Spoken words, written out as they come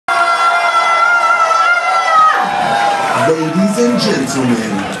Ladies and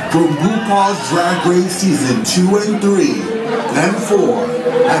gentlemen, from RuPaul's Drag Race Season 2 and 3, and 4,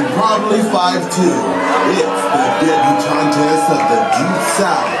 and probably 5 too, it's the debutantess of the Deep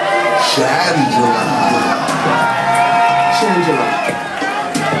South, Shangela. Shangela,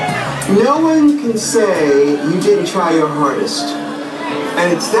 no one can say you didn't try your hardest.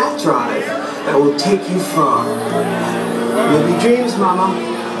 And it's that drive that will take you far. Live your dreams, mama.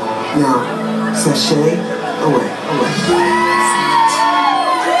 Now, sashay away, away.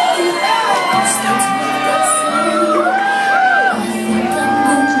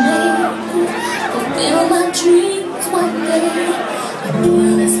 Fulfill my dreams one day.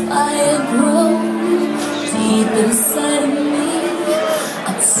 Feel this fire grow deep inside of me.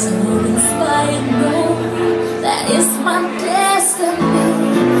 I'm so inspired, know that is my destiny.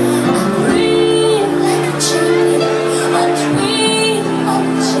 I breathe like a champion, I dream of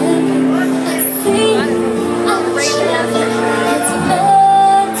a champion. I feel I'm a champion. It's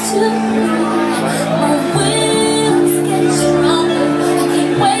meant to be. My will's getting stronger. I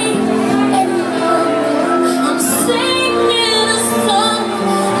can't wait any longer. I'm singing a song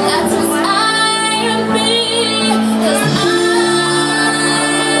that's inside me. 'Cause I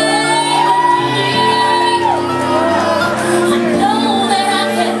know that I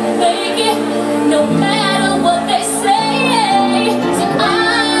can make it, no matter what they say. So I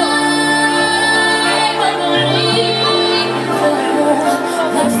believe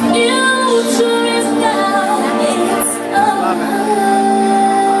the future is now. It's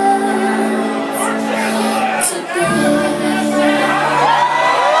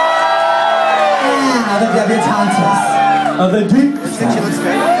The debutantess of the Deep South. She looks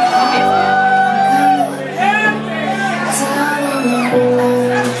great.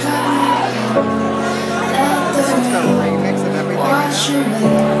 Wash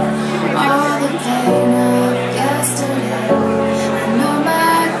away all the pain of yesterday. I know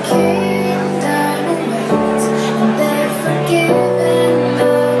my kingdom awaits, and they've forgiven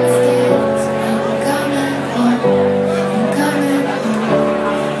my mistakes. I'm coming home, I'm coming home.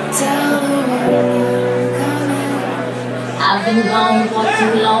 Tell the world I'm coming home. I've been gone for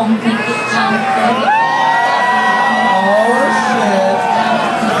too long, think it's time for me. Oh shit.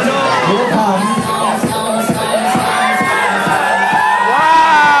 Here it comes.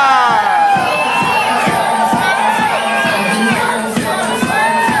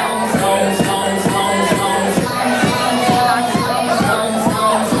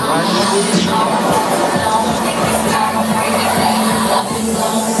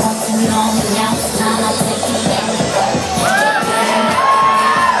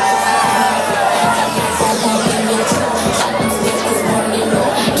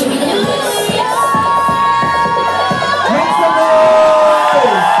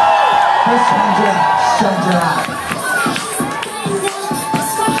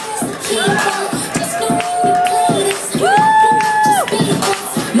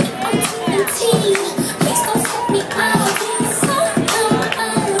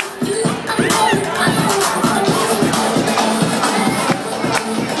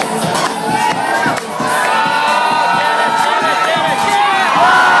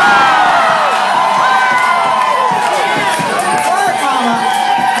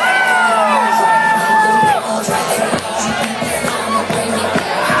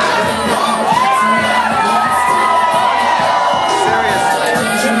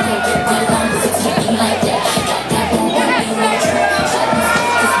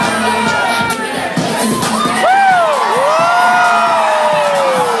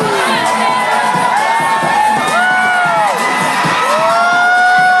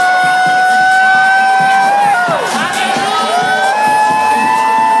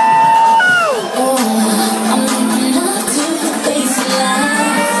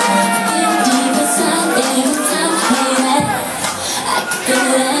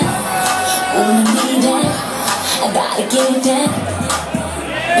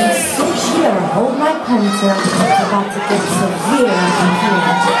 Hold my pencil, it's about to get severe in here.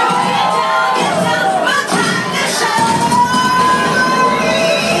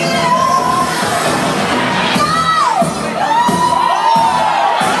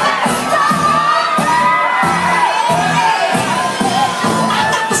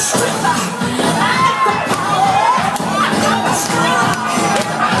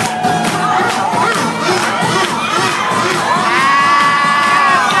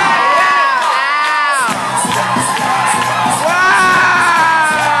 Wow!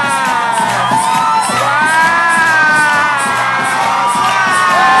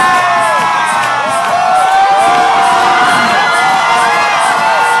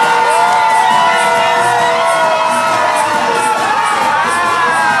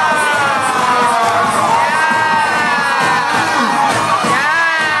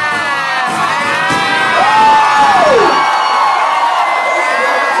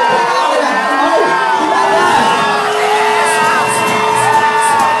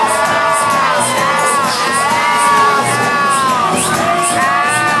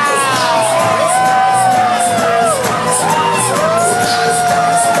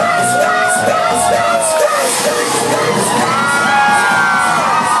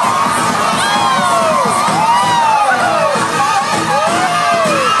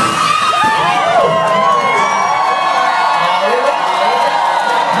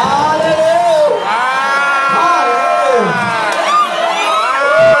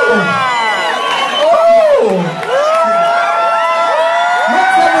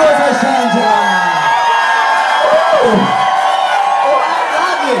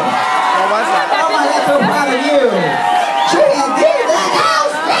 What was that? Oh my, that's so proud of you. She had did that. Oh,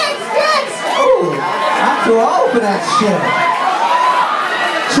 stretch. Ooh, I'm too old for that shit.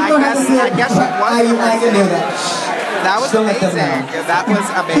 I guess it was. I can do that. That was amazing. That was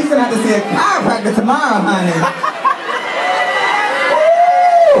amazing. She's gonna have to see a chiropractor tomorrow, honey.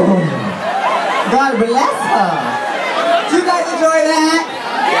 Ooh. God bless her. Did you guys enjoy that?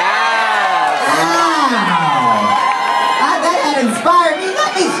 Yes. Wow. That had inspired me.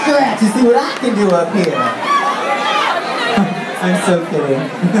 Let me stretch to see what I can do up here. I'm so kidding.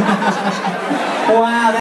 Wow.